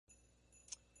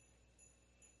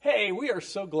Hey, we are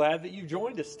so glad that you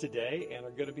joined us today and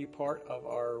are going to be part of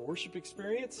our worship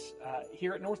experience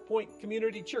here at North Point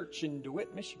Community Church in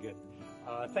DeWitt, Michigan.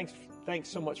 Thanks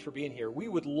so much for being here. We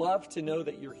would love to know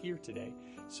that you're here today.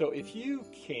 So if you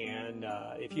can,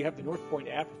 if you have the North Point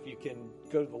app, if you can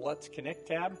go to the Let's Connect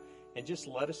tab and just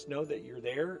let us know that you're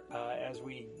there as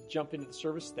we jump into the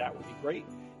service, that would be great.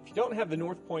 If you don't have the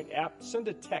North Point app, send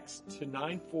a text to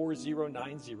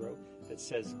 94090 that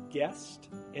says guest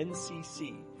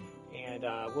NCC. And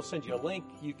we'll send you a link.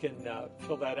 You can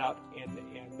fill that out, and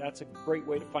that's a great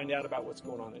way to find out about what's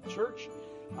going on at church,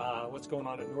 what's going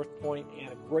on at North Point,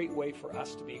 and a great way for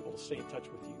us to be able to stay in touch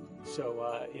with you.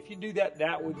 So if you do that,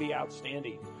 that would be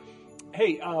outstanding.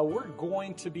 Hey, we're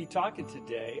going to be talking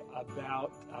today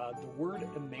about the word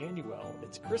Emmanuel.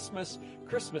 It's Christmas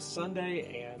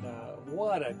Sunday, and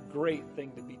what a great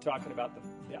thing to be talking about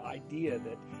the idea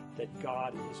that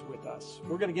God is with us.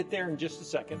 We're going to get there in just a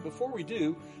second. Before we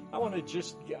do, I want to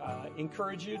just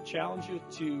encourage you, challenge you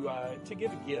to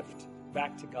give a gift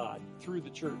back to God through the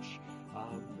church.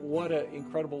 What an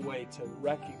incredible way to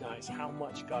recognize how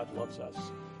much God loves us.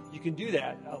 You can do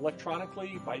that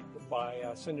electronically by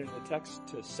sending a text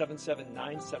to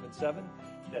 77977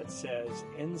 that says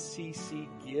NCC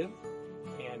Give.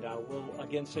 And we'll,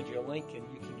 again, send you a link, and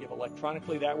you can give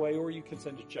electronically that way, or you can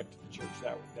send a check to the church.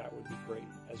 That would be great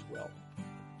as well.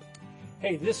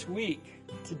 Hey, this week,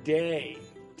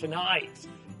 tonight,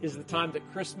 is the time that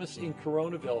Christmas in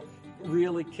Coronaville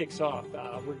really kicks off.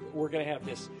 We're going to have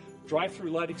this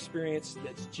drive-through light experience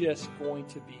that's just going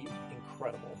to be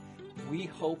incredible. We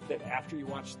hope that after you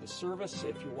watch the service,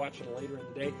 if you're watching later in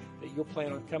the day, that you'll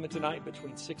plan on coming tonight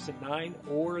between 6 and 9,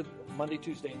 or Monday,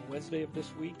 Tuesday, and Wednesday of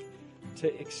this week,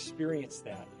 to experience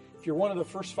that. If you're one of the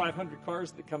first 500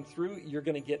 cars that come through, you're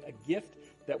going to get a gift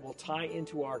that will tie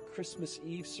into our Christmas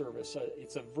Eve service.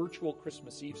 It's a virtual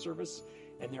Christmas Eve service,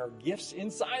 and there are gifts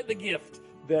inside the gift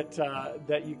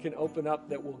that you can open up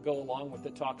that will go along with the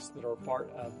talks that are part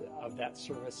of that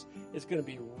service. It's going to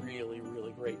be really,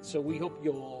 really great. So we hope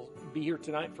you'll be here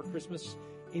tonight for Christmas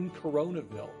in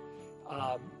Coronaville.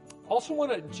 Also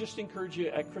want to just encourage you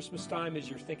at Christmas time, as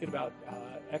you're thinking about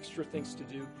extra things to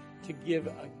do, to give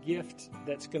a gift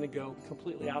that's going to go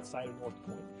completely outside of North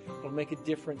Point. It'll make a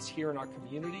difference here in our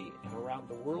community and around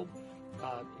the world.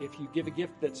 If you give a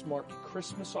gift that's marked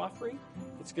Christmas offering,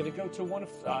 it's going to go to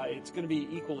it's going to be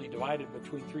equally divided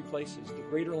between three places. The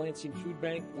Greater Lansing Food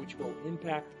Bank, which will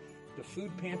impact the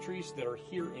food pantries that are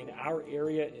here in our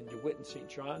area in DeWitt and St.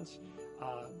 John's.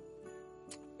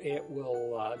 It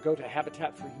will go to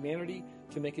Habitat for Humanity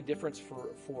to make a difference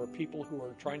for people who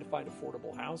are trying to find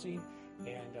affordable housing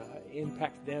and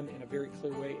impact them in a very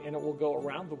clear way. And it will go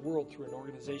around the world through an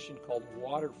organization called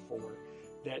Water For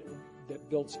that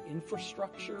builds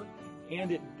infrastructure,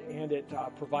 and it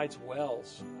provides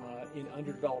wells in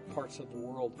underdeveloped parts of the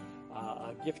world.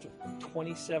 A gift of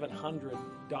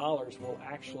 $2,700 will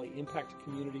actually impact a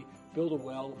community, build a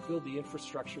well, build the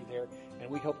infrastructure there, and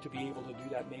we hope to be able to do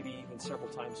that maybe even several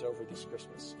times over this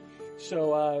Christmas.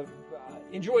 So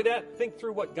enjoy that. Think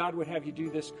through what God would have you do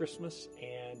this Christmas,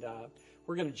 and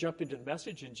we're going to jump into the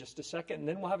message in just a second, and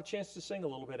then we'll have a chance to sing a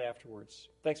little bit afterwards.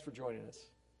 Thanks for joining us.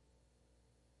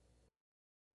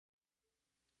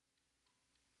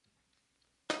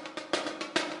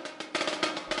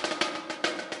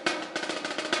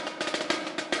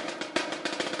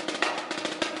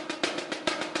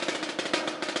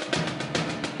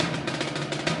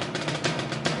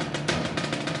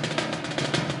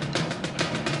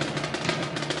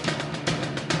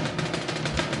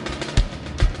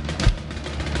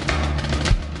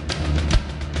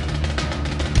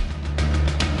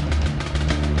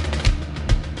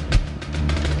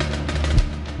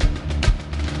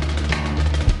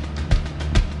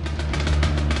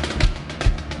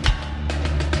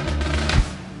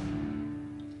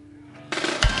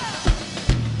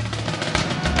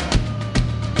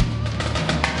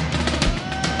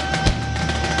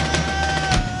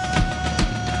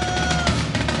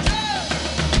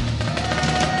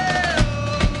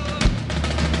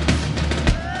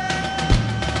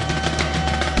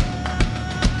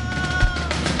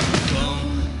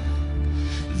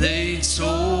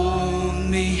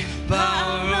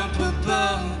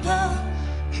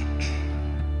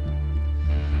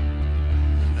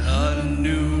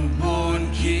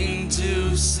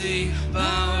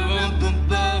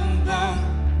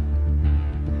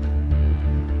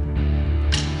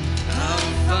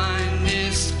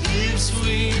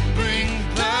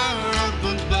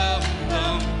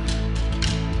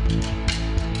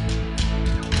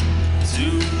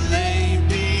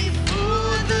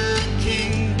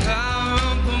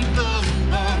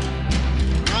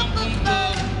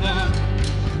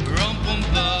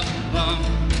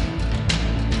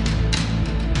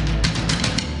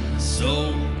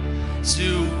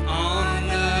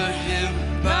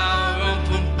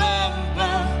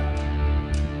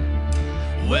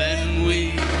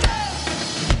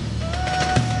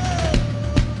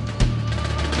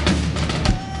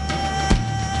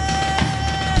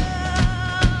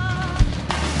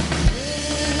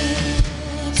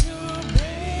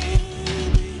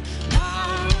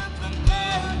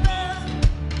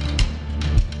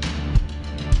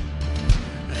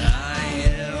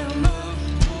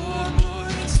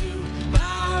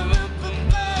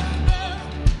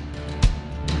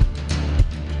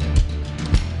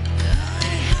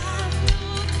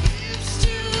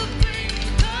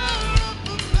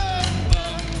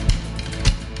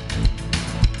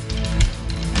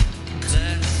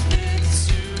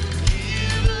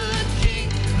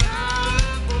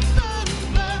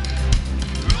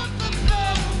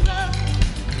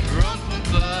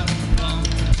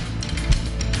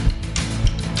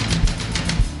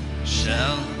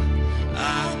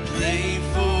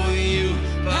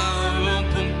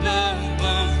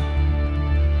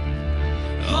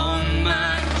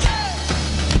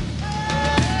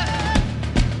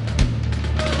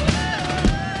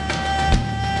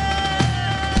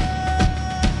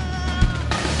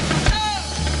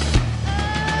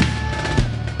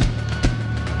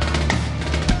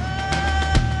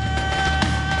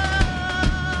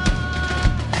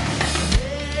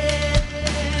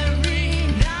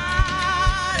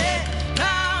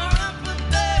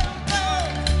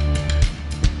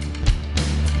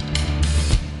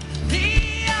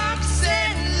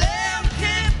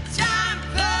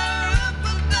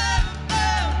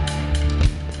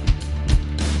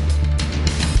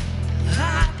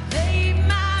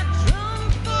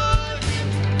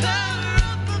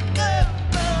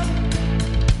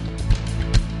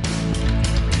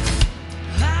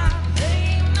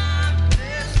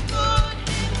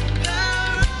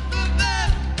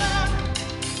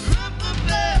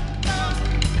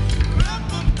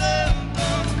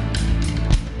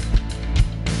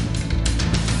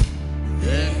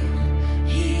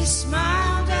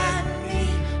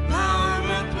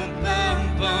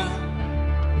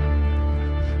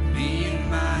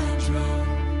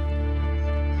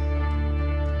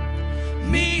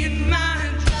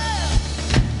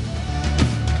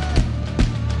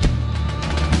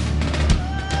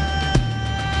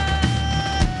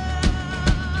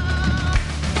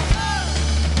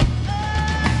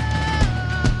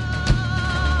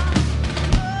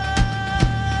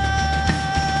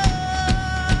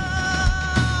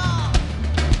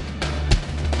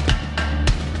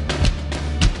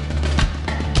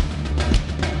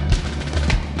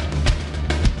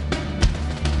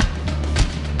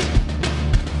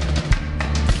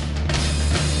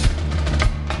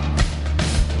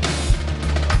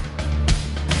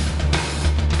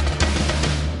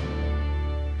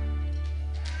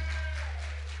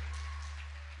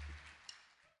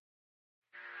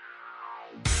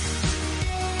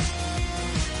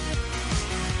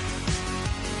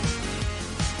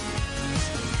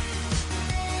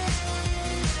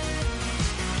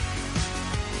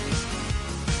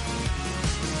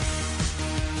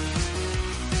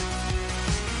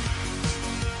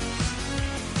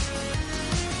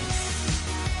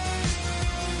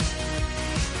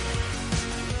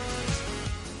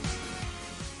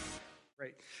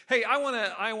 Hey,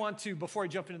 I want to, before I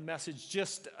jump into the message,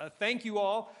 just thank you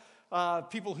all.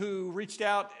 People who reached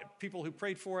out, people who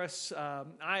prayed for us.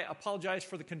 I apologize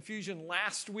for the confusion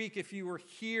last week. If you were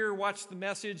here, watched the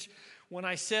message, when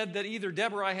I said that either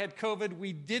Deb or I had COVID,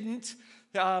 we didn't.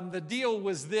 The deal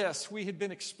was this. We had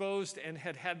been exposed and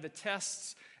had the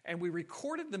tests, and we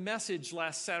recorded the message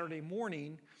last Saturday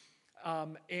morning,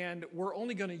 and we're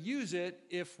only going to use it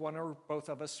if one or both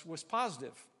of us was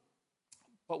positive.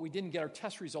 But we didn't get our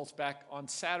test results back on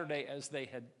Saturday as they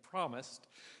had promised.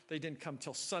 They didn't come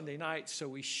till Sunday night, so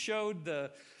we showed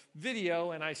the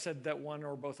video, and I said that one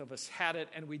or both of us had it,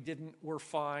 and we didn't. We're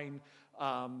fine,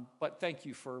 but thank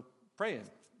you for praying.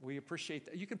 We appreciate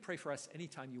that. You can pray for us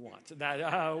anytime you want.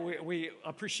 We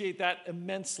appreciate that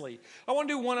immensely. I want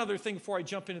to do one other thing before I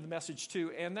jump into the message,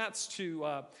 too, and that's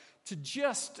to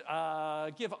just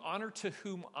give honor to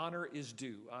whom honor is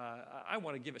due. I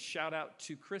want to give a shout out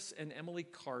to Chris and Emily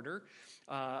Carter,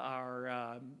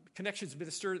 our Connections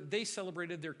Minister. They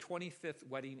celebrated their 25th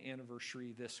wedding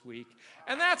anniversary this week,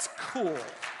 and that's cool.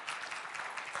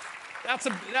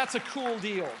 That's a cool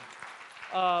deal.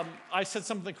 I said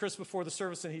something to Chris before the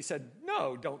service, and he said,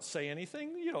 "No, don't say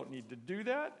anything. You don't need to do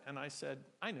that." And I said,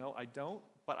 "I know, I don't,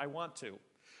 but I want to."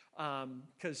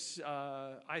 Because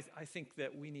I think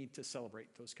that we need to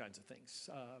celebrate those kinds of things.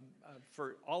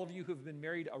 For all of you who have been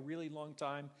married a really long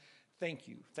time, thank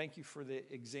you. Thank you for the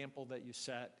example that you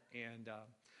set and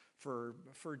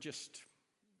for just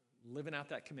living out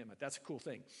that commitment. That's a cool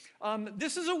thing.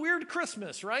 This is a weird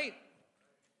Christmas, right?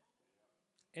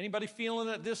 Anybody feeling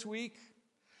it this week?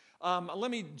 Let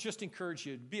me just encourage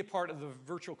you to be a part of the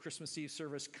virtual Christmas Eve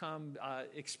service. Come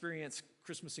experience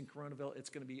Christmas in Coronaville.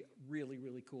 It's going to be really,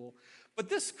 really cool. But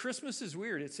this Christmas is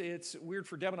weird. It's weird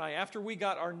for Deb and I. After we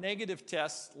got our negative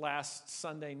tests last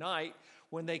Sunday night,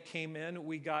 when they came in,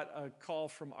 we got a call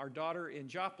from our daughter in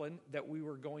Joplin that we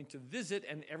were going to visit,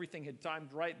 and everything had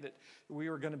timed right that we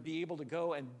were going to be able to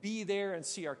go and be there and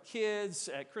see our kids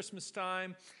at Christmas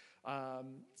time.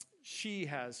 She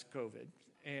has COVID.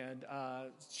 And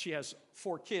she has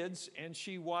 4 kids, and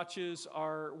she watches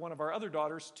one of our other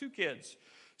daughters' 2 kids.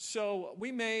 So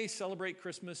we may celebrate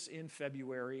Christmas in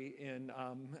February in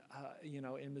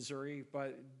Missouri,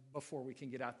 but before we can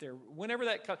get out there, whenever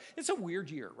that comes, it's a weird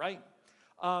year, right?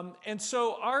 And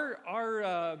so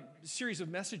our series of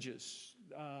messages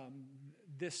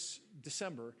this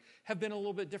December have been a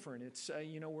little bit different. It's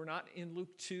we're not in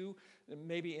Luke 2,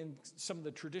 maybe in some of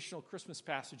the traditional Christmas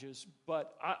passages,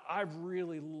 but I've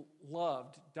really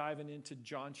loved diving into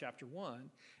John chapter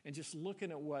 1 and just looking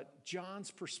at what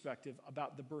John's perspective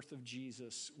about the birth of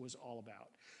Jesus was all about.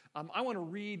 I want to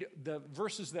read the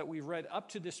verses that we've read up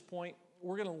to this point.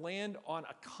 We're going to land on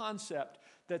a concept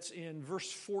that's in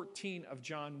verse 14 of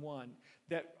John 1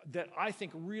 that I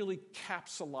think really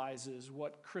capsulizes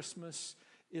what Christmas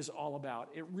is all about.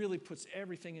 It really puts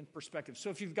everything in perspective. So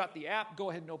if you've got the app,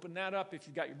 go ahead and open that up. If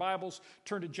you've got your Bibles,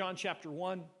 turn to John chapter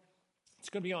 1. It's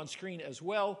going to be on screen as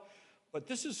well. But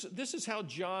this is how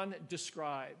John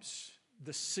describes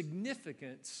the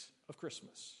significance of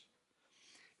Christmas.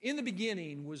 In the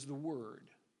beginning was the Word,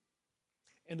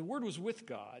 and the Word was with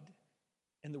God,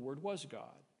 and the Word was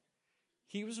God.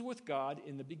 He was with God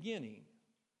in the beginning.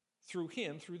 Through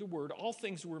him, through the Word, all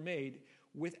things were made.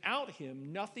 Without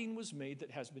him, nothing was made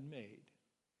that has been made.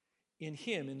 In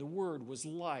him, in the Word, was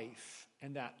life,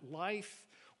 and that life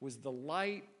was the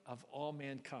light of all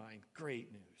mankind.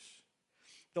 Great news.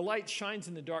 The light shines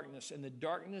in the darkness, and the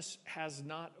darkness has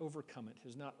not overcome it,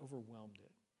 has not overwhelmed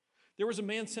it. There was a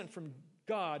man sent from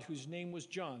God whose name was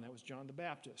John. That was John the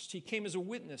Baptist. He came as a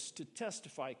witness to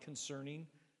testify concerning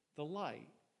the light,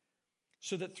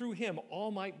 so that through him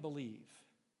all might believe.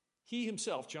 He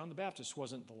himself, John the Baptist,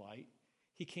 wasn't the light.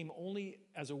 He came only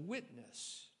as a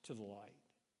witness to the light.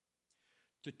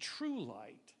 The true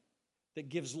light that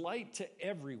gives light to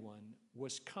everyone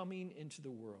was coming into the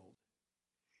world.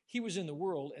 He was in the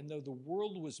world, and though the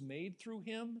world was made through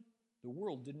him, the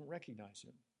world didn't recognize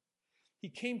him. He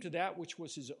came to that which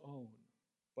was his own,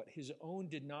 but his own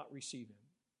did not receive him.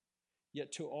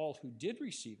 Yet to all who did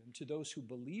receive him, to those who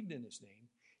believed in his name,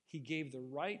 he gave the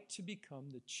right to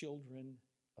become the children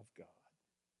of God.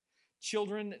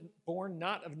 Children born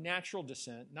not of natural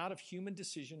descent, not of human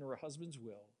decision or a husband's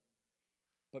will,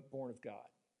 but born of God.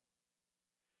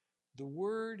 The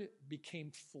Word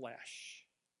became flesh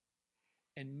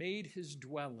and made his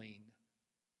dwelling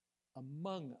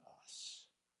among us.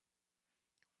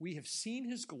 We have seen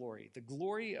his glory, the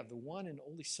glory of the one and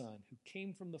only Son who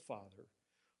came from the Father,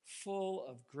 full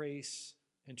of grace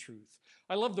and truth.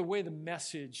 I love the way the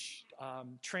Message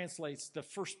translates the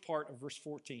first part of verse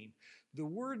 14. The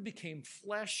Word became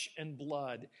flesh and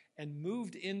blood and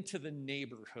moved into the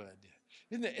neighborhood.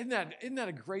 Isn't that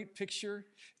a great picture?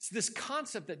 It's this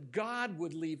concept that God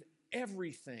would leave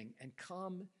everything and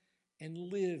come and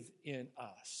live in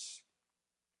us.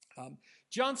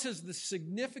 John says the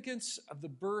significance of the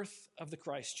birth of the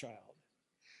Christ child,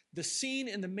 the scene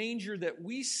in the manger that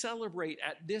we celebrate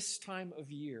at this time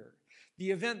of year,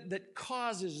 the event that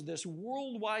causes this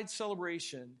worldwide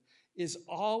celebration, is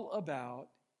all about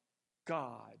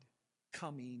God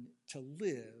coming to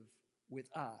live with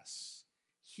us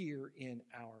here in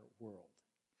our world,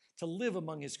 to live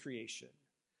among his creation.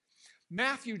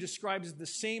 Matthew describes the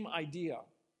same idea,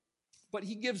 but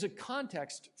he gives a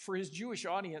context for his Jewish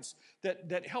audience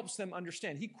that helps them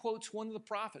understand. He quotes one of the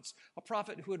prophets, a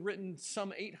prophet who had written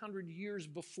some 800 years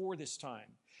before this time.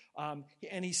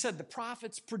 And he said the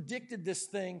prophets predicted this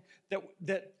thing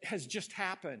that has just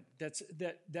happened,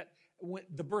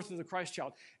 the birth of the Christ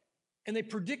child. And they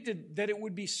predicted that it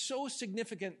would be so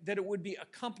significant that it would be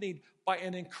accompanied by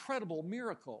an incredible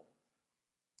miracle,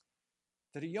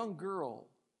 that a young girl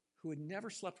who had never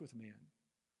slept with a man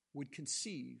would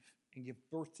conceive and give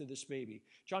birth to this baby.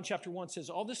 John chapter 1 says,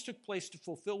 all this took place to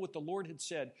fulfill what the Lord had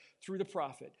said through the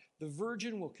prophet. The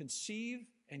virgin will conceive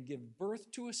and give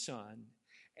birth to a son,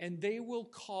 and they will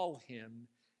call him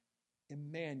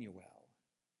Emmanuel,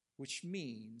 which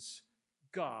means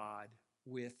God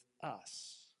with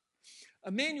us.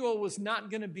 Emmanuel was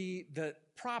not going to be the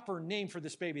proper name for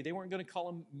this baby. They weren't going to call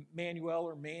him Manuel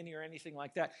or Manny or anything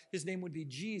like that. His name would be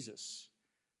Jesus.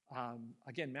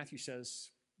 Again, Matthew says,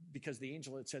 because the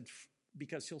angel had said,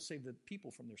 because he'll save the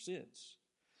people from their sins.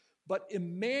 But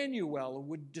Emmanuel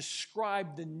would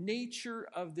describe the nature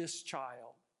of this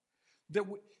child.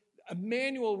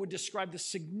 Emmanuel would describe the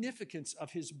significance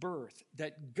of his birth,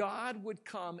 that God would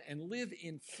come and live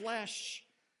in flesh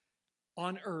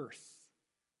on earth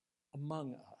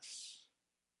among us.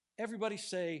 Everybody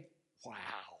say, wow.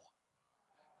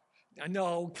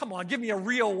 No, come on, give me a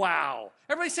real wow.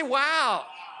 Everybody say, wow.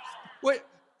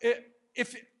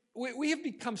 We have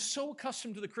become so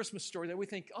accustomed to the Christmas story that we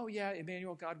think, oh yeah,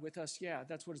 Emmanuel, God with us. Yeah,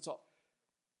 that's what it's all.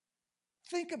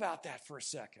 Think about that for a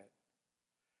second.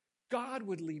 God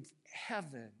would leave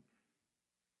heaven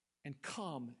and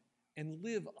come and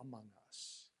live among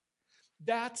us.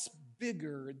 That's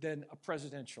bigger than a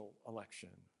presidential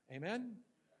election. Amen?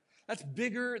 That's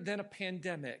bigger than a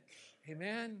pandemic.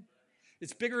 Amen?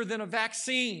 It's bigger than a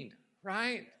vaccine,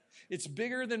 right? It's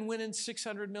bigger than winning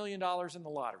 $600 million in the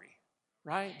lottery,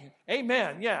 right?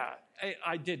 Amen. Yeah,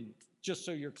 I didn't, just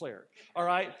so you're clear. All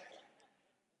right?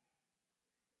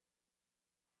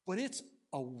 But it's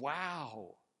a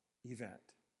wow event.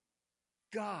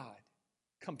 God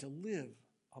come to live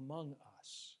among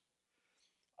us.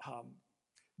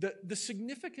 The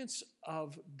significance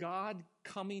of God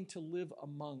coming to live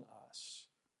among us,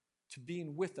 to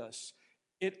being with us,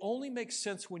 it only makes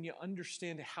sense when you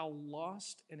understand how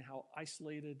lost and how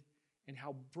isolated and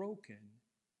how broken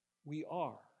we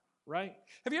are, right?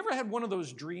 Have you ever had one of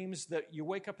those dreams that you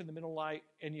wake up in the middle of the night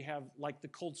and you have like the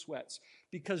cold sweats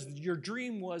because your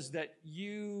dream was that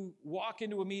you walk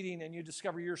into a meeting and you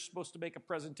discover you're supposed to make a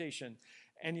presentation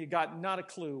and you got not a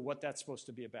clue what that's supposed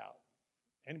to be about?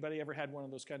 Anybody ever had one of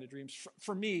those kind of dreams?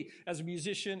 For me, as a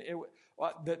musician,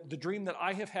 the dream that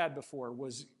I have had before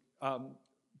was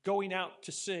going out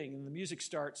to sing, and the music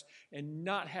starts, and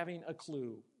not having a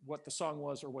clue what the song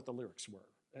was or what the lyrics were.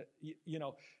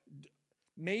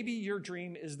 Maybe your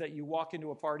dream is that you walk into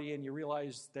a party and you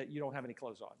realize that you don't have any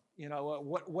clothes on.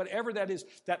 Whatever that is,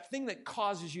 that thing that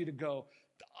causes you to go,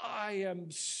 I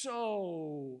am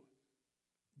so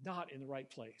not in the right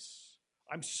place.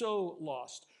 I'm so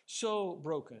lost, so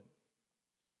broken.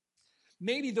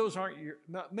 Maybe those aren't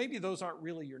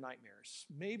really your nightmares.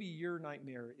 Maybe your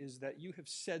nightmare is that you have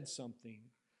said something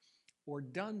or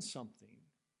done something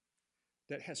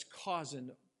that has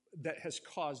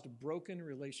caused broken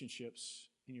relationships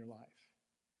in your life.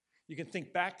 You can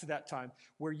think back to that time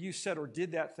where you said or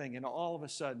did that thing, and all of a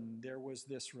sudden there was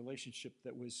this relationship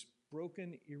that was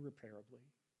broken irreparably.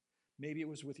 Maybe it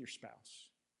was with your spouse.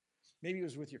 Maybe it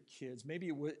was with your kids. Maybe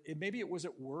it was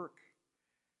at work.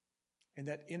 And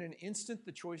that in an instant,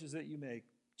 the choices that you make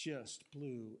just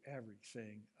blew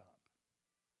everything up.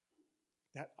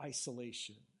 That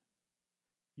isolation.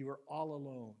 You were all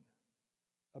alone,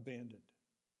 abandoned.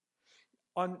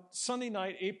 On Sunday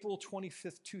night, April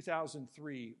 25th,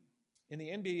 2003, in the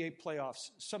NBA playoffs,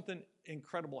 something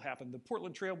incredible happened. The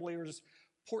Portland Trail Blazers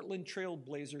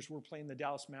were playing the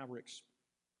Dallas Mavericks.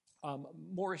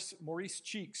 Maurice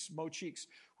Cheeks, Mo Cheeks,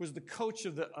 was the coach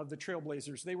of the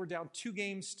Trailblazers. They were down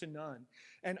 2-0.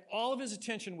 And all of his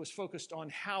attention was focused on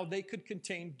how they could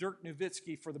contain Dirk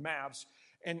Nowitzki for the Mavs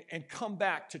and come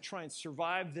back to try and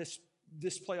survive this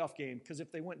playoff game. Because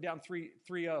if they went down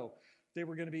 3-0, they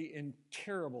were going to be in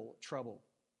terrible trouble.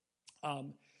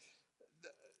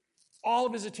 All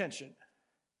of his attention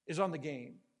is on the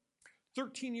game.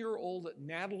 13-year-old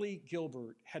Natalie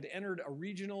Gilbert had entered a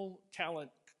regional talent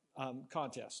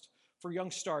contest for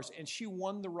young stars, and she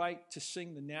won the right to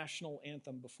sing the national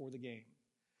anthem before the game.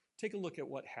 Take a look at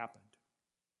what happened.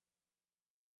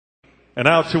 And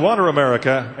now to honor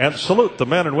America and salute the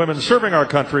men and women serving our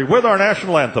country with our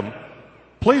national anthem,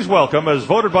 please welcome, as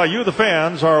voted by you, the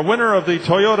fans, our winner of the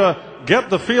Toyota Get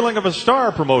the Feeling of a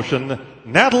Star promotion,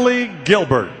 Natalie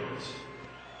Gilbert.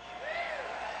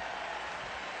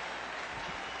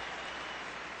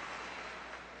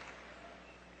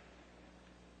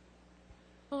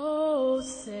 Oh,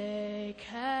 say,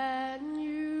 can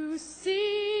you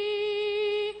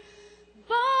see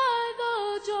by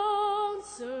the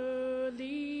dawn's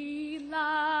early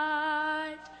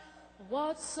light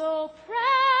what so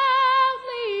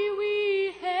proudly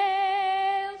we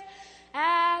hailed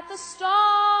at the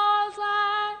stars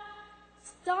like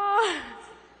stars?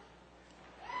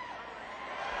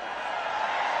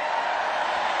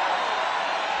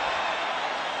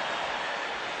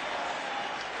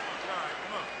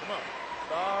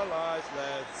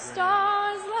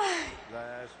 Stars like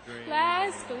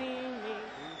last gleaming,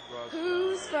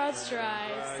 whose broad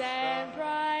stripes and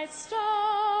bright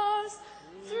stars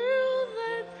through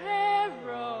the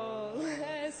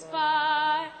perilous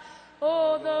fight.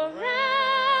 Oh, the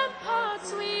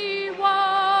ramparts we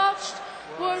watched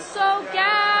were so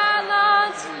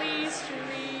gallantly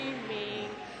streaming,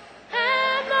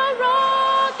 and the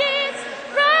rockets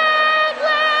red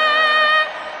glare,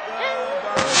 and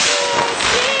the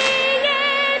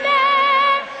singing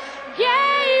air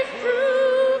gave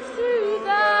proof through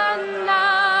the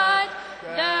night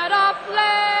that our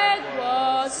flag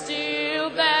was still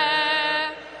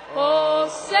there. Oh,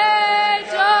 say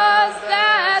does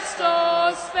that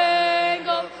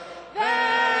star-spangled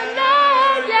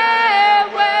banner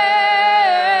yet wave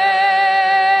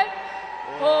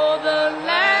o'er the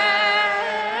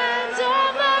land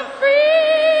of the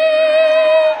free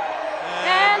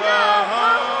and the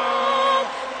home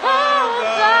of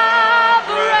the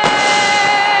brave?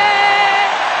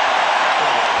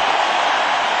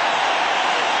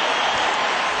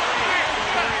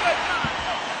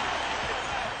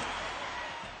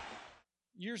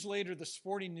 Years later, the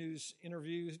Sporting News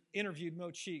interviewed Mo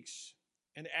Cheeks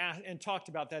and talked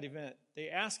about that event. They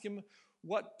asked him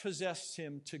what possessed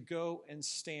him to go and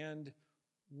stand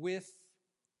with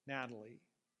Natalie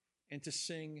and to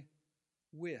sing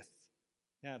with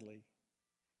Natalie.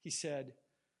 He said,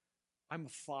 "I'm a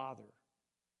father.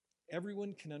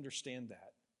 Everyone can understand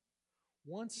that.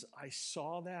 Once I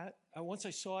saw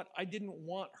it, I didn't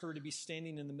want her to be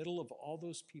standing in the middle of all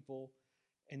those people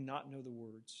and not know the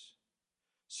words.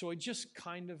 So I just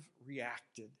kind of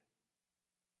reacted.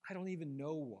 I don't even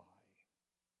know why."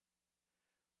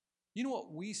 You know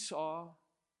what we saw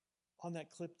on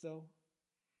that clip, though?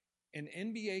 An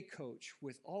NBA coach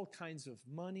with all kinds of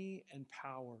money and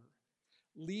power,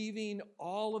 leaving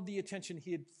all of the attention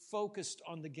he had focused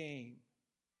on the game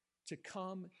to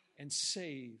come and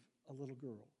save a little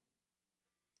girl.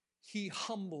 He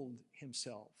humbled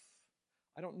himself.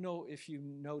 I don't know if you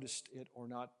noticed it or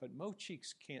not, but Mo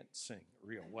Cheeks can't sing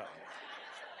real well.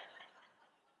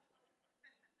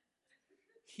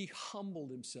 He humbled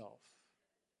himself,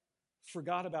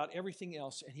 forgot about everything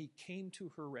else, and he came to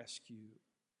her rescue.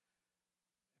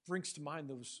 It brings to mind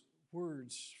those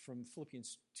words from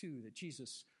Philippians 2 that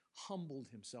Jesus humbled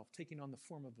himself, taking on the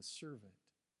form of a servant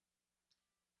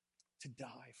to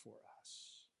die for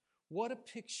us. What a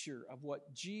picture of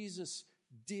what Jesus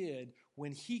did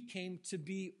when he came to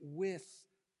be with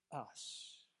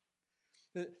us.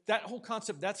 That whole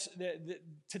concept, that's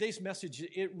today's message.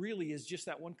 It really is just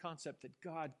that one concept that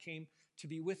God came to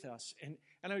be with us. And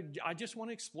I just want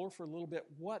to explore for a little bit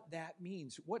what that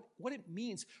means, what it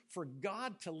means for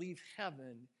God to leave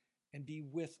heaven and be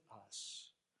with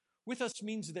us. With us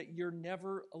means that you're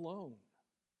never alone,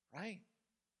 right?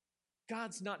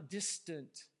 God's not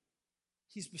distant.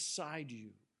 He's beside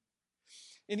you.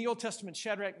 In the Old Testament,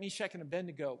 Shadrach, Meshach, and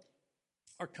Abednego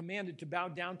are commanded to bow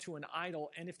down to an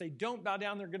idol, and if they don't bow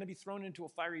down, they're going to be thrown into a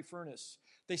fiery furnace.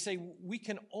 They say, "We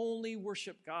can only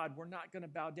worship God. We're not going to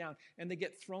bow down." And they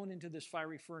get thrown into this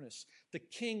fiery furnace. The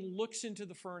king looks into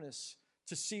the furnace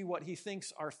to see what he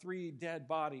thinks are 3 dead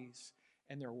bodies,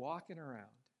 and they're walking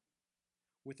around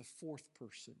with a 4th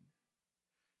person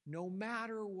No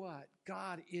matter what,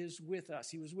 God is with us.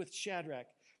 He was with Shadrach,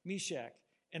 Meshach,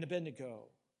 and Abednego.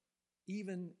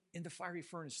 Even in the fiery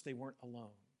furnace, they weren't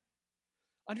alone.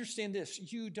 Understand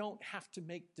this, you don't have to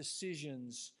make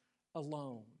decisions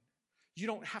alone. You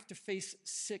don't have to face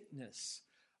sickness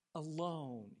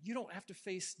alone. You don't have to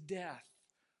face death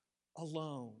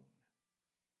alone.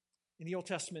 In the Old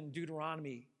Testament, in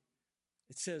Deuteronomy,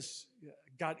 it says,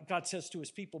 God says to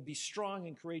his people, be strong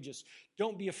and courageous.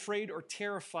 Don't be afraid or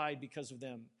terrified because of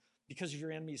them, because of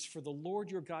your enemies. For the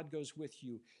Lord your God goes with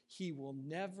you. He will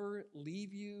never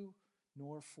leave you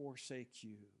nor forsake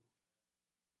you.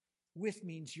 With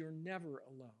means you're never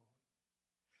alone.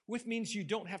 With means you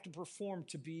don't have to perform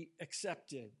to be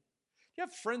accepted. Do you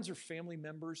have friends or family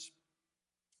members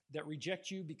that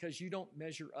reject you because you don't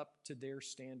measure up to their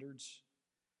standards?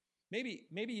 Maybe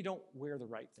you don't wear the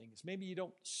right things. Maybe you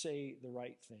don't say the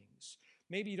right things.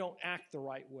 Maybe you don't act the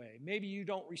right way. Maybe you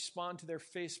don't respond to their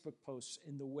Facebook posts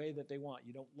in the way that they want.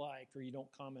 You don't like or you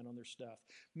don't comment on their stuff.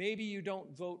 Maybe you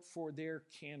don't vote for their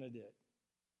candidate.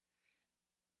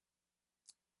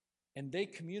 And they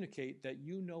communicate that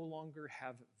you no longer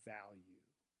have value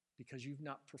because you've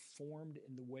not performed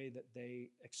in the way that they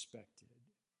expected.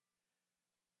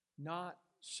 Not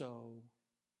so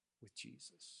with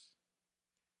Jesus.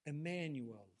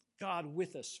 Emmanuel, God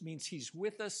with us, means he's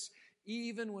with us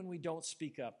even when we don't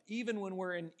speak up, even when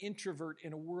we're an introvert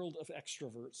in a world of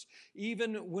extroverts,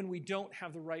 even when we don't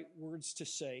have the right words to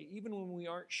say, even when we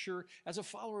aren't sure as a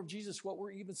follower of Jesus what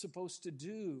we're even supposed to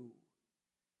do.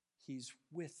 He's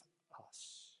with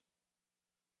us.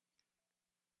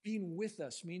 Being with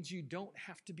us means you don't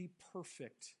have to be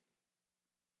perfect.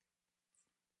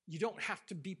 You don't have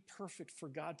to be perfect for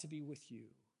God to be with you.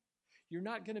 You're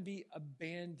not going to be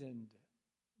abandoned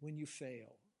when you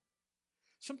fail.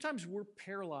 Sometimes we're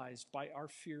paralyzed by our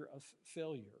fear of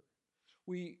failure.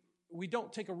 We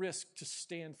don't take a risk to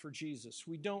stand for Jesus.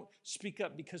 We don't speak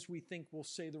up because we think we'll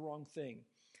say the wrong thing.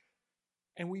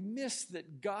 And we miss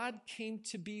that God came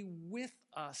to be with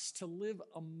us, to live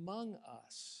among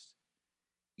us,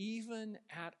 even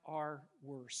at our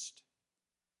worst,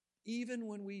 even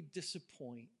when we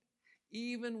disappoint,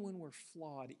 even when we're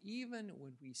flawed, even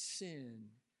when we sin.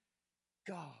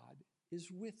 God is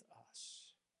with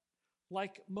us.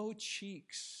 Like Mo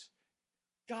Cheeks,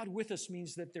 God with us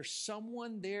means that there's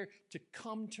someone there to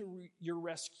come to your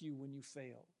rescue when you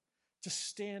fail, to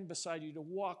stand beside you, to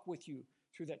walk with you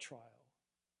through that trial.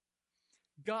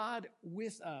 God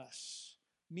with us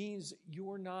means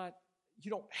you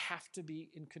don't have to be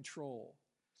in control.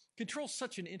 Control is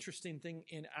such an interesting thing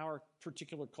in our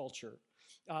particular culture.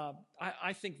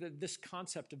 I think that this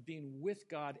concept of being with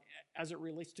God as it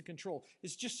relates to control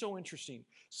is just so interesting.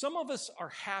 Some of us are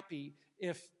happy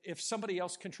if somebody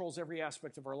else controls every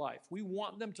aspect of our life. We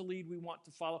want them to lead. We want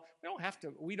to follow.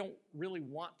 We don't really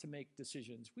want to make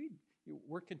decisions.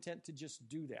 We're content to just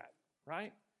do that,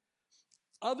 right?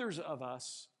 Others of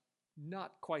us,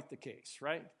 not quite the case,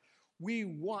 right? We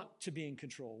want to be in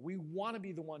control. We want to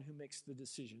be the one who makes the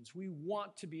decisions. We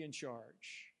want to be in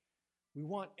charge. We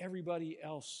want everybody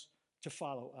else to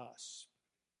follow us.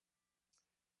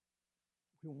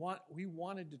 We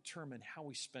want to determine how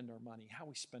we spend our money, how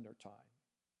we spend our time,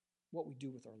 what we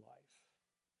do with our life.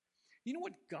 You know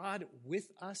what God with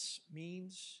us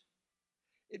means?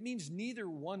 It means neither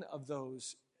one of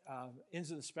those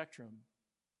ends of the spectrum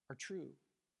are true.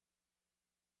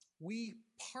 We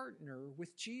partner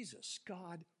with Jesus,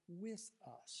 God with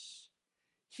us.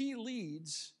 He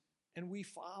leads and we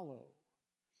follow.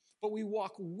 But we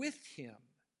walk with him,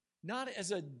 not as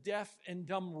a deaf and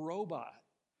dumb robot,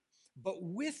 but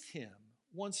with him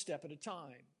one step at a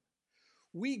time.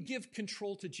 We give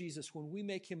control to Jesus when we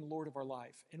make him Lord of our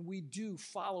life, and we do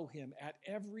follow him at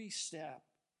every step.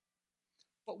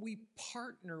 But we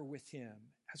partner with him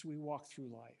as we walk through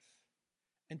life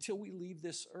until we leave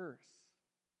this earth.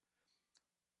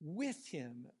 With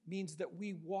him means that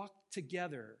we walk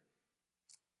together,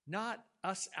 not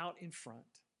us out in front,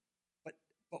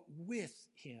 but with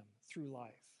him through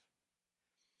life.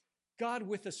 God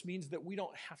with us means that we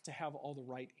don't have to have all the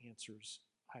right answers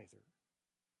either.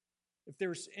 If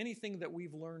there's anything that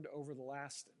we've learned over the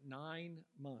last 9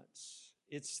 months,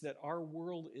 it's that our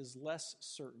world is less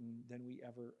certain than we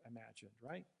ever imagined,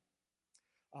 right?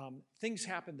 Things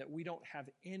happen that we don't have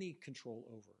any control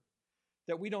over,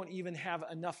 that we don't even have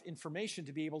enough information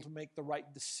to be able to make the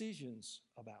right decisions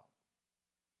about.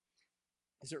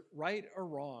 Is it right or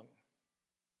wrong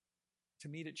to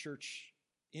meet at church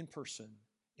in person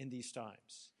in these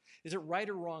times? Is it right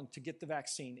or wrong to get the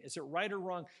vaccine? Is it right or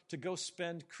wrong to go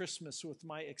spend Christmas with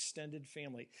my extended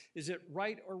family? Is it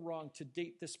right or wrong to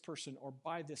date this person or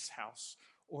buy this house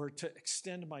or to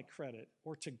extend my credit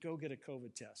or to go get a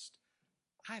COVID test?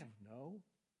 I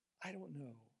don't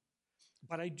know.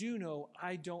 But I do know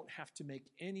I don't have to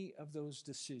make any of those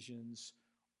decisions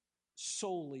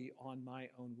solely on my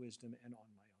own wisdom and on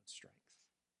my own strength.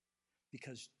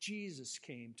 Because Jesus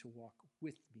came to walk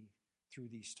with me through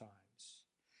these times.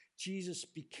 Jesus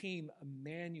became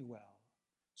Emmanuel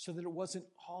so that it wasn't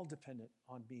all dependent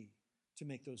on me to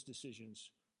make those decisions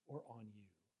or on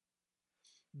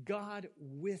you. God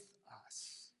with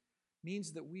us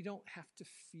means that we don't have to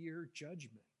fear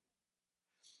judgment.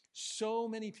 So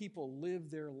many people live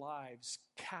their lives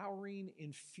cowering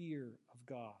in fear of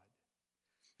God.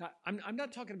 Now, I'm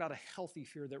not talking about a healthy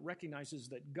fear that recognizes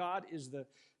that God is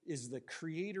the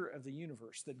creator of the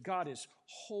universe, that God is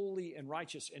holy and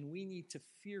righteous, and we need to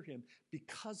fear him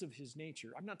because of his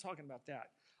nature. I'm not talking about that.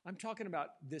 I'm talking about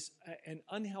this, an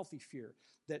unhealthy fear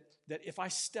that if I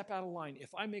step out of line,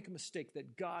 if I make a mistake,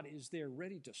 that God is there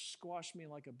ready to squash me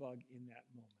like a bug in that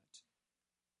moment.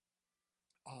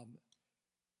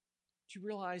 Do you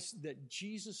realize that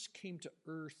Jesus came to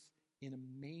earth in a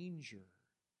manger,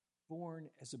 born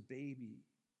as a baby?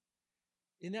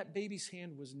 In that baby's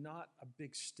hand was not a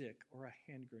big stick or a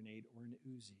hand grenade or an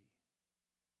Uzi.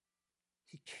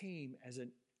 He came as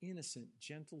an innocent,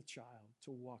 gentle child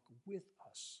to walk with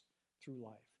us through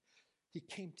life. He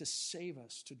came to save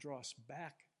us, to draw us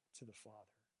back to the Father.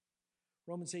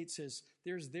 Romans 8 says,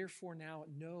 "There's therefore now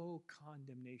no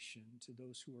condemnation to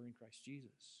those who are in Christ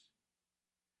Jesus."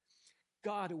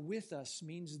 God with us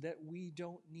means that we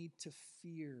don't need to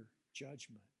fear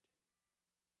judgment.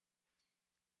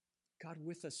 God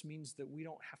with us means that we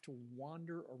don't have to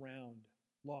wander around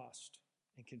lost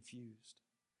and confused.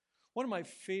 One of my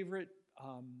favorite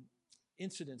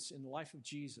incidents in the life of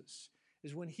Jesus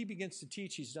is when he begins to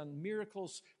teach. He's done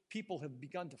miracles. People have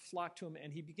begun to flock to him,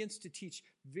 and he begins to teach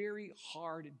very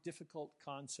hard, difficult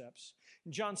concepts.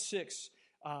 In John 6,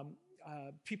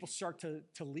 people start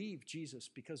to leave Jesus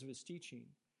because of his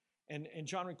teaching. And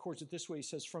John records it this way. He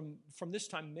says, from this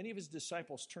time, many of his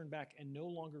disciples turned back and no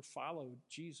longer followed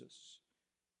Jesus.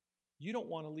 "You don't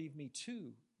want to leave me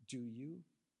too, do you?"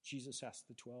 Jesus asked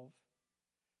the 12.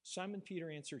 Simon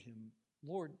Peter answered him,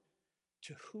 "Lord,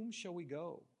 to whom shall we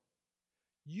go?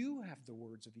 You have the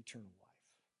words of eternal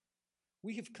life.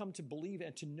 We have come to believe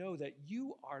and to know that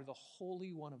you are the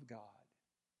Holy One of God."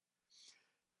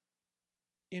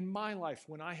 In my life,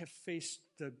 when I have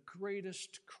faced the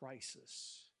greatest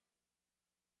crisis,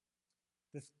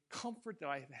 the comfort that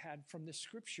I have had from this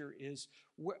scripture is,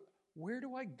 where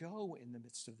do I go in the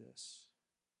midst of this?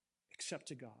 Except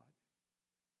to God,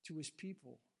 to his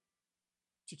people,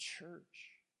 to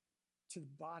church, to the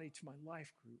body, to my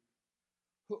life group.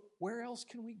 Where else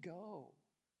can we go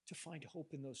to find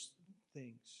hope in those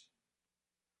things?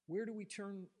 Where do we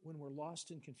turn when we're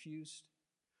lost and confused?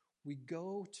 We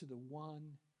go to the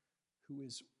one who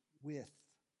is with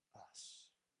us.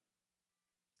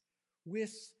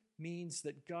 With means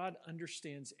that God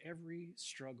understands every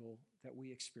struggle that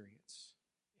we experience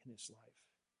in this life.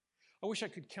 I wish I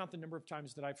could count the number of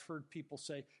times that I've heard people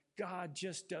say, "God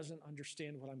just doesn't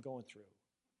understand what I'm going through.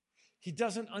 He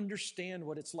doesn't understand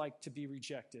what it's like to be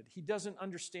rejected. He doesn't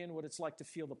understand what it's like to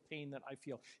feel the pain that I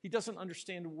feel. He doesn't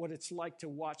understand what it's like to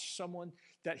watch someone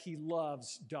that he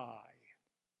loves die."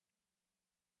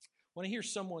 When I hear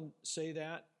someone say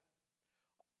that,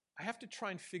 I have to try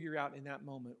and figure out in that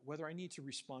moment whether I need to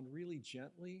respond really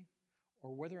gently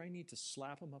or whether I need to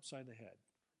slap them upside the head,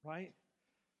 right?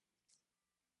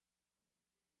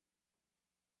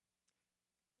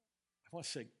 I want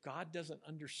to say, God doesn't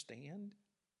understand?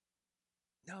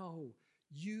 No,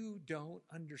 you don't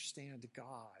understand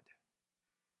God.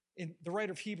 And the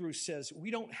writer of Hebrews says,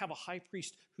 we don't have a high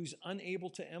priest who's unable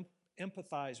to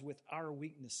empathize with our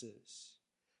weaknesses,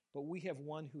 but we have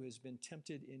one who has been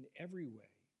tempted in every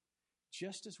way,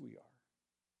 just as we are,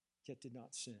 yet did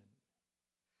not sin.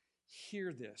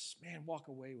 Hear this. Man, walk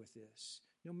away with this.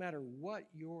 No matter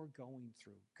what you're going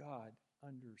through, God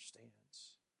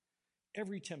understands.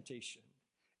 Every temptation,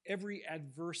 every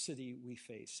adversity we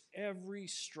face, every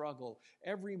struggle,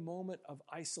 every moment of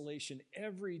isolation,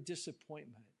 every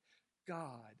disappointment,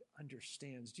 God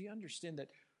understands. Do you understand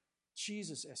that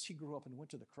Jesus, as he grew up and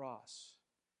went to the cross,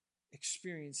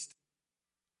 experienced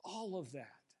all of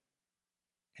that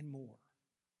and more?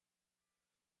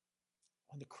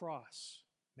 On the cross,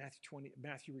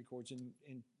 Matthew records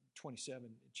in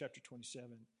chapter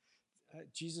 27,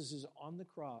 Jesus is on the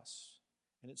cross,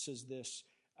 and it says this: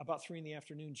 about 3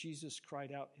 p.m, Jesus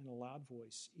cried out in a loud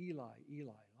voice, "Eli,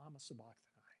 Eli, lama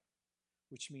sabachthani,"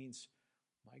 which means,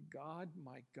 my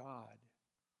God,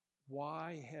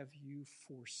 why have you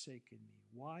forsaken me?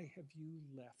 Why have you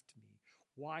left me?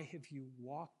 Why have you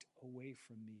walked away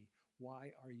from me?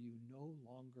 Why are you no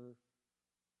longer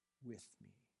with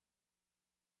me?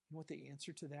 You know what the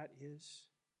answer to that is?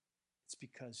 It's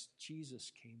because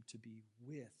Jesus came to be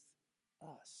with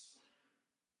us.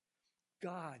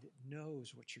 God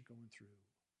knows what you're going through.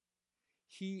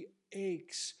 He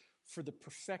aches for the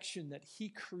perfection that He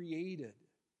created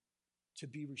to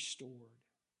be restored.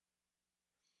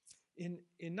 In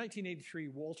 1983,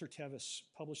 Walter Tevis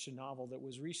published a novel that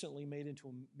was recently made into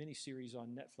a miniseries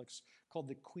on Netflix called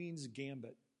The Queen's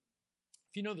Gambit.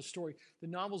 If you know the story, the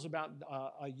novel's about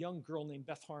a young girl named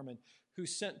Beth Harmon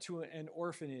who's sent to an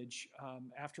orphanage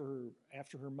after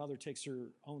her mother takes her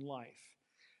own life.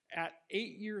 At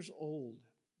 8 years old,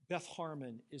 Beth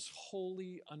Harmon is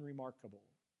wholly unremarkable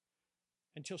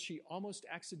until she almost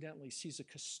accidentally sees a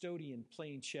custodian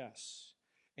playing chess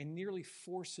and nearly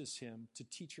forces him to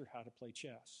teach her how to play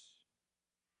chess.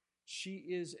 She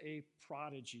is a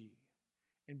prodigy,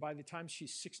 and by the time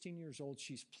she's 16 years old,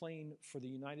 she's playing for the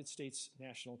United States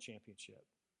National Championship.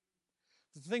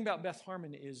 The thing about Beth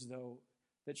Harmon is, though,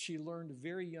 that she learned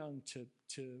very young to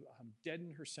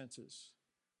deaden her senses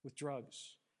with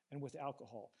drugs and with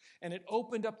alcohol. And it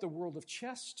opened up the world of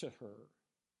chess to her,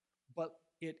 but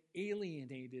it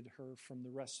alienated her from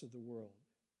the rest of the world.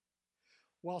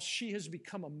 While she has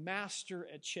become a master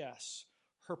at chess,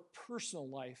 her personal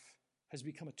life has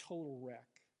become a total wreck.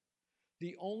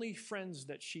 The only friends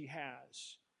that she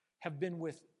has have been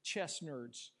with chess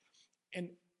nerds,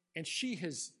 and she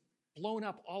has blown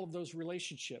up all of those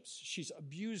relationships. She's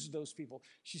abused those people.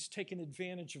 She's taken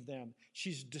advantage of them.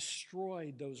 She's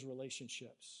destroyed those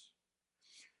relationships.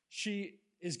 She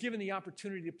is given the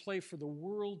opportunity to play for the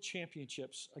world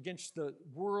championships against the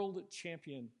world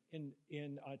champion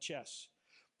in chess.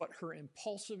 But her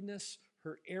impulsiveness,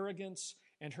 her arrogance,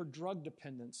 and her drug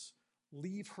dependence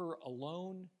leave her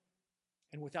alone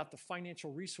and without the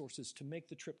financial resources to make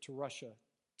the trip to Russia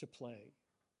to play.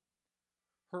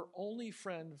 Her only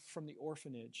friend from the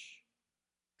orphanage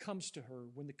comes to her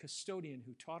when the custodian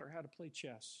who taught her how to play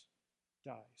chess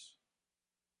dies.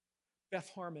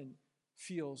 Beth Harmon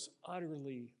feels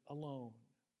utterly alone.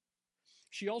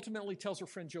 She ultimately tells her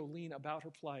friend Jolene about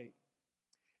her plight.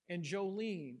 And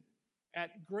Jolene,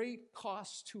 at great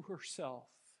cost to herself,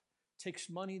 takes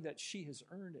money that she has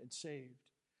earned and saved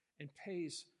and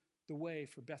pays the way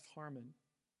for Beth Harmon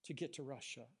to get to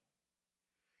Russia.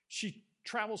 She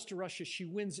travels to Russia. She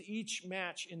wins each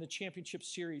match in the championship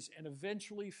series and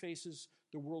eventually faces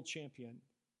the world champion.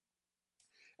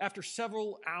 After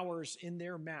several hours in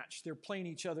their match, they're playing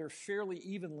each other fairly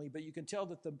evenly, but you can tell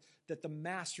that the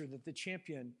master, that the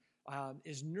champion,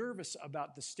 is nervous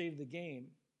about the state of the game.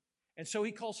 And so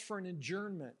he calls for an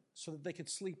adjournment so that they can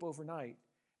sleep overnight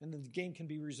and then the game can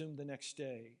be resumed the next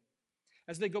day.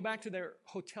 As they go back to their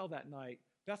hotel that night,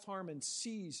 Beth Harmon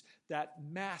sees that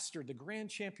master, the grand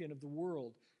champion of the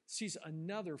world, sees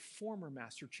another former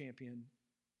master champion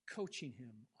coaching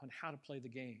him on how to play the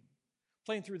game,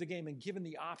 playing through the game and given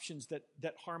the options that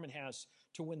Harmon has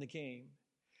to win the game.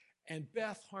 And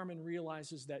Beth Harmon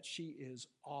realizes that she is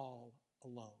all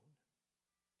alone.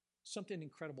 Something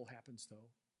incredible happens, though.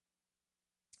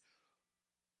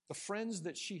 The friends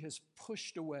that she has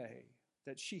pushed away,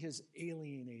 that she has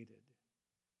alienated,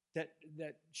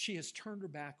 that she has turned her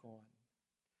back on,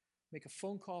 make a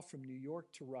phone call from New York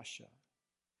to Russia.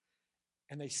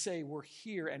 And they say, we're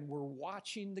here and we're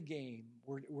watching the game.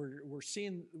 We're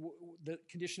seeing the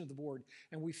condition of the board,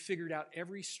 and we figured out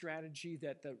every strategy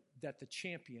that the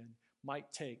champion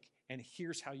might take, and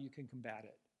here's how you can combat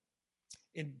it.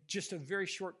 In just a very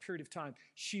short period of time,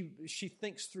 she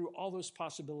thinks through all those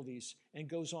possibilities and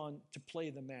goes on to play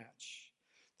the match.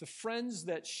 The friends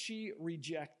that she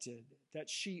rejected, that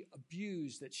she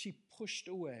abused, that she pushed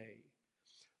away,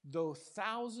 though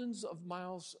thousands of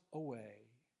miles away,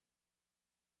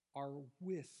 are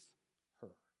with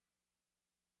her.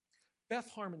 Beth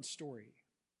Harmon's story,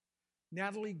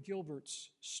 Natalie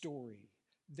Gilbert's story,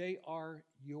 they are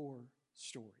your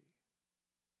story.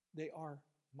 They are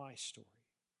my story.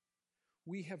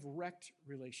 We have wrecked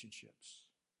relationships.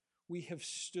 We have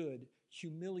stood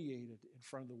humiliated in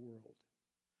front of the world.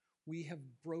 We have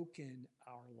broken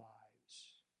our lives.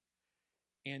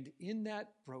 And in that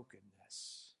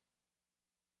brokenness,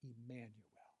 Emmanuel,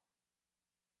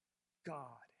 God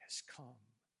has come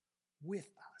with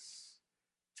us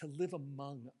to live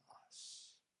among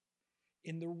us.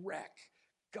 In the wreck,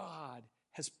 God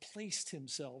has placed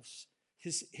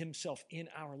himself in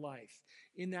our life.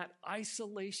 In that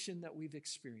isolation that we've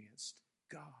experienced,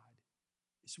 God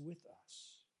is with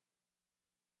us.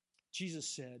 Jesus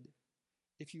said,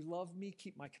 if you love me,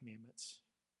 keep my commandments.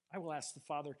 I will ask the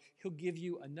Father, he'll give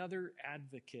you another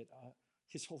advocate,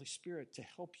 his Holy Spirit to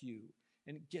help you,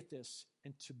 and get this,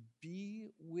 and to be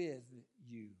with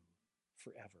you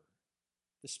forever.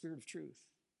 The Spirit of truth.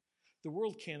 The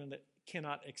world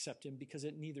cannot accept him because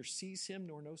it neither sees him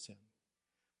nor knows him.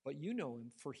 But you know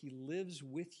him, for he lives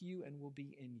with you and will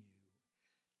be in you.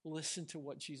 Listen to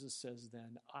what Jesus says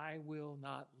then. I will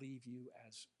not leave you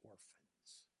as orphans.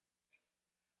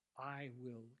 I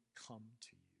will come to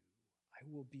you. I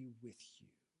will be with you.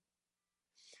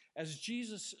 As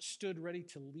Jesus stood ready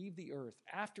to leave the earth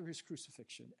after his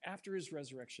crucifixion, after his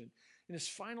resurrection, in his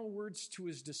final words to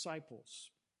his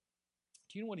disciples,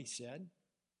 do you know what he said?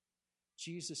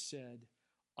 Jesus said,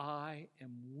 I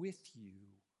am with you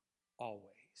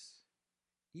always,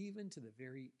 even to the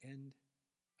very end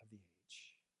of the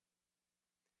age.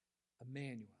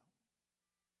 Emmanuel,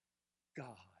 God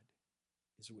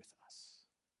is with us.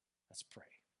 Let's pray.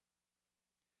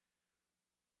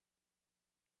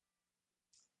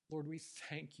 Lord, we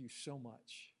thank you so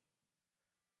much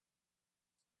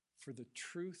for the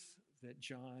truth that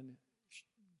John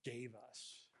gave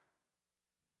us,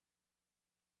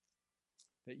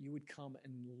 that you would come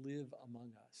and live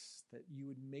among us, that you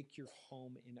would make your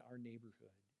home in our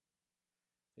neighborhood,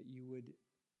 that you would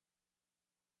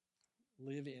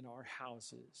live in our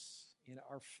houses, in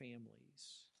our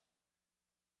families,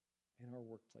 in our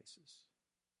workplaces.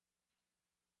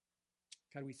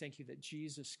 God, we thank you that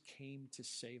Jesus came to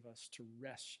save us, to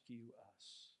rescue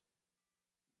us,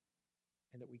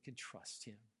 and that we can trust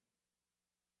him,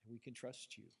 and we can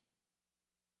trust you.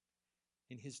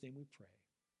 In his name we pray.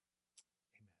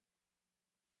 Amen.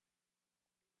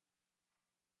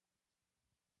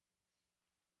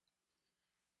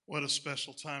 What a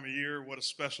special time of year. What a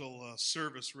special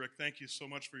service, Rick. Thank you so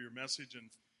much for your message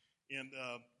and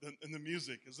the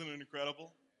music. Isn't it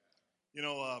incredible? You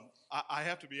know, I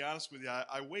have to be honest with you.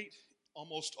 I wait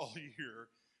almost all year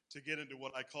to get into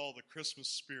what I call the Christmas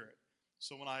spirit.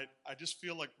 So when I just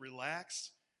feel like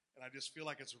relaxed, and I just feel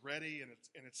like it's ready and it's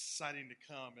exciting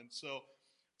to come. And so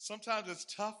sometimes it's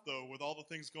tough though with all the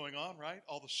things going on, right?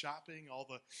 All the shopping, all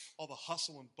the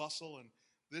hustle and bustle. And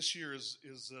this year is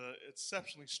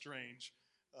exceptionally strange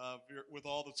with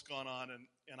all that's gone on.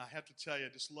 And I have to tell you, I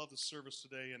just love the service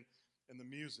today and the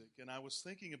music. And I was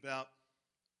thinking about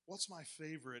what's my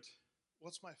favorite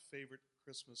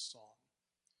Christmas song?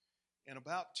 And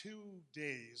about 2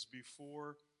 days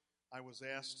before I was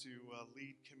asked to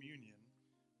lead communion,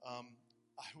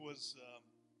 I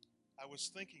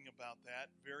was thinking about that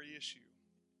very issue.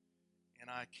 And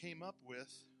I came up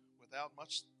with, without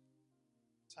much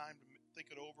time to think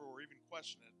it over or even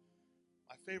question it,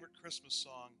 my favorite Christmas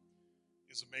song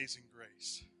is Amazing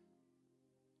Grace.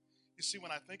 You see,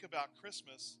 when I think about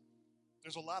Christmas,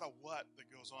 there's a lot of what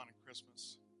that goes on in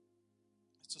Christmas.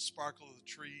 It's the sparkle of the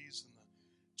trees and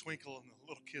the twinkle in the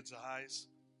little kids' eyes.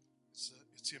 It's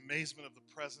the amazement of the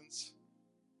presents.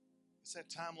 It's that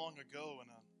time long ago in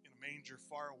a manger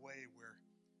far away where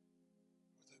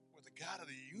the God of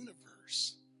the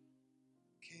universe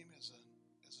came as a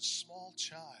small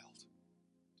child,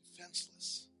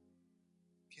 defenseless,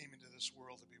 came into this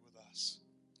world to be with us.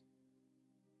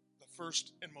 The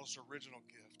first and most original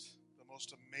gift, the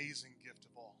most amazing gift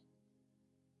of all.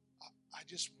 I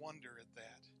just wonder at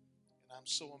that, and I'm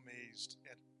so amazed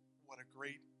at what a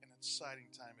great and exciting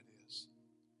time it is.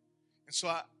 And so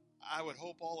I would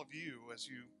hope all of you, as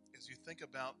you think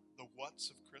about the what's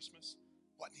of Christmas,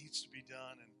 what needs to be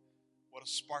done, and what a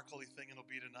sparkly thing it'll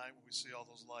be tonight when we see all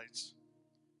those lights,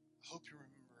 I hope you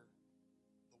remember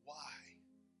the why.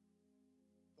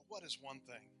 The what is one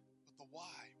thing, but the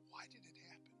why. Why did it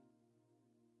happen?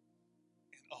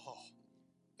 And oh,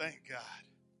 thank God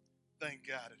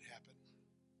it happened.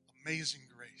 Amazing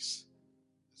grace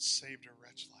that saved a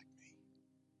wretch like me.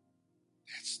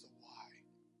 That's the why.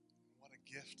 And what a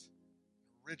gift,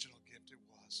 an original gift it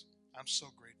was. I'm so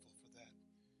grateful for that.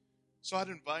 So I'd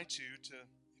invite you to,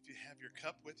 if you have your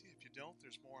cup with you, if you don't,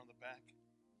 there's more on the back.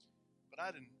 But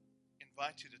I'd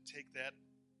invite you to take that,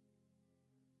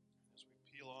 as we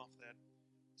peel off that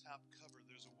top cover,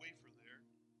 there's a wafer there.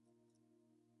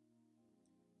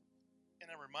 And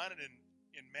I'm reminded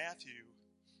in Matthew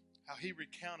how he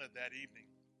recounted that evening.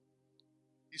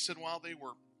 He said while they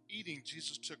were eating,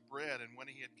 Jesus took bread, and when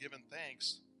he had given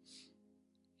thanks,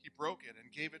 he broke it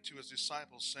and gave it to his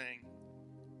disciples, saying,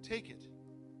 "Take it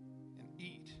and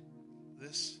eat.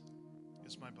 This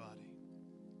is my body."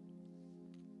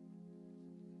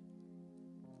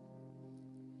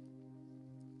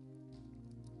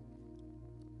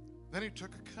 Then he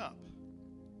took a cup,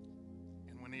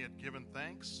 and when he had given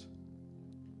thanks,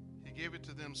 he gave it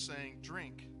to them, saying,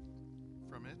 "Drink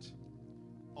from it,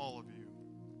 all of you.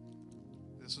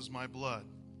 This is my blood,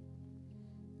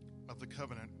 of the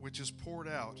covenant, which is poured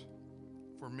out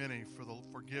for many for the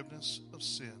forgiveness of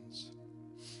sins.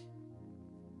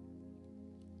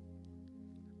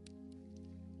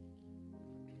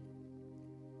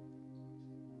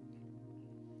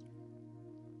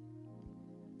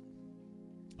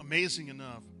 Amazing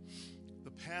enough,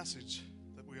 the passage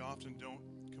that we often don't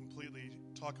completely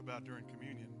talk about during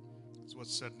communion is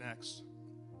what's said next.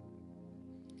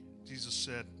 Jesus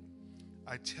said,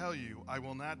 I tell you, I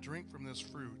will not drink from this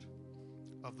fruit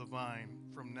of the vine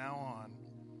from now on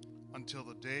until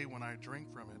the day when I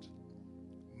drink from it,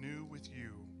 new with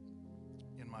you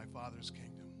in my Father's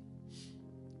kingdom.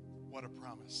 What a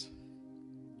promise.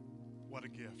 What a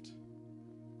gift.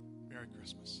 Merry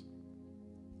Christmas.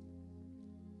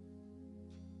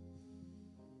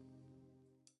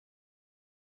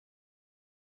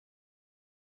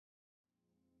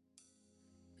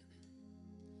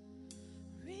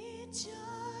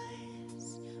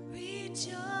 Rejoice,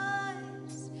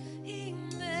 rejoice,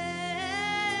 Emmanuel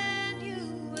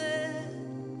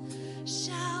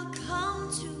shall come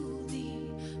to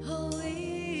thee, O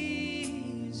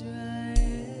Israel.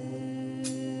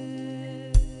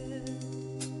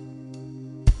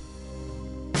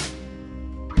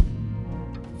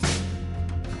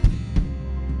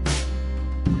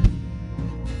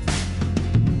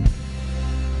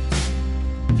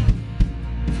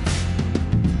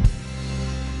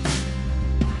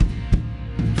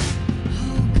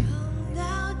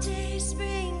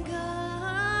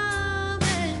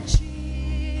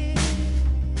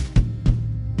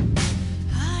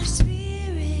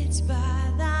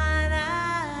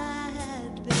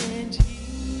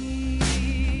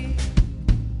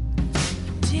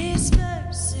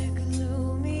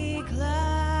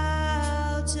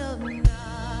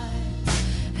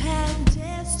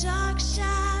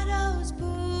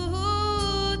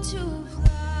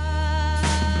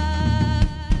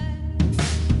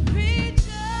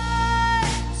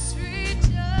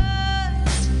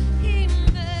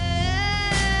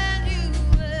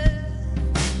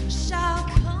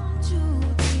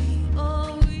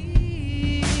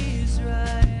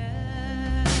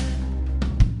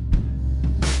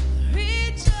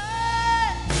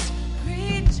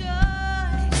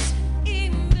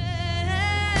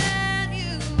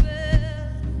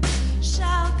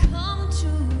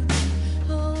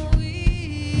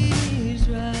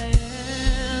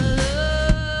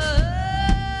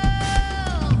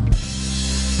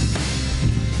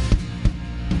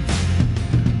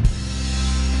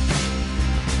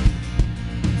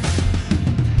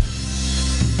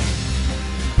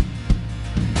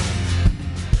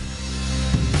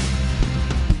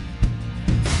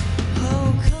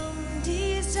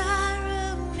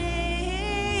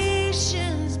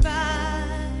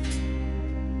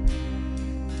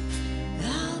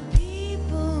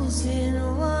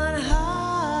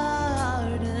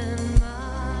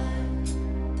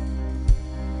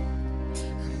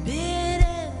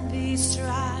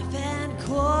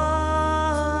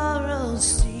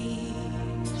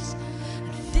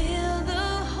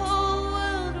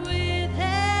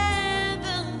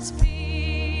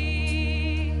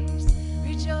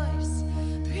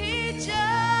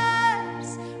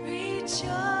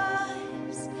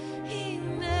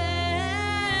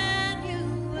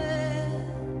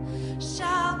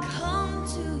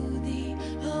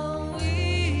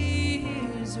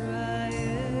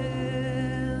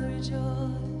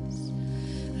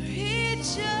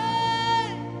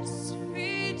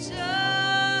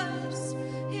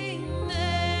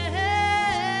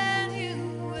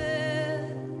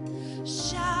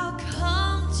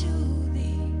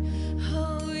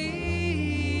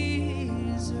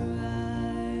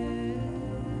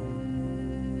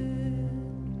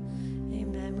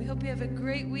 Hope you have a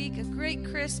great week, a great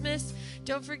Christmas.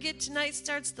 Don't forget, tonight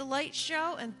starts the light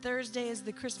show, and Thursday is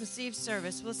the Christmas Eve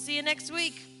service. We'll see you next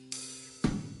week.